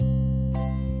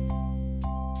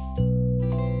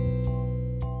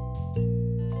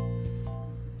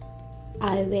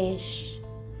I Wish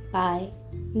by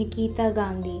Nikita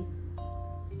Gandhi.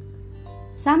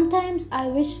 Sometimes I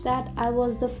wish that I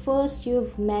was the first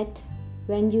you've met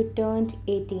when you turned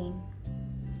 18.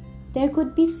 There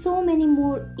could be so many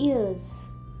more years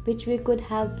which we could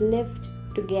have lived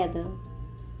together.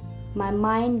 My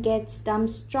mind gets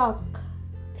dumbstruck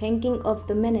thinking of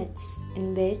the minutes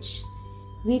in which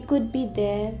we could be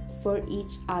there for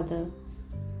each other.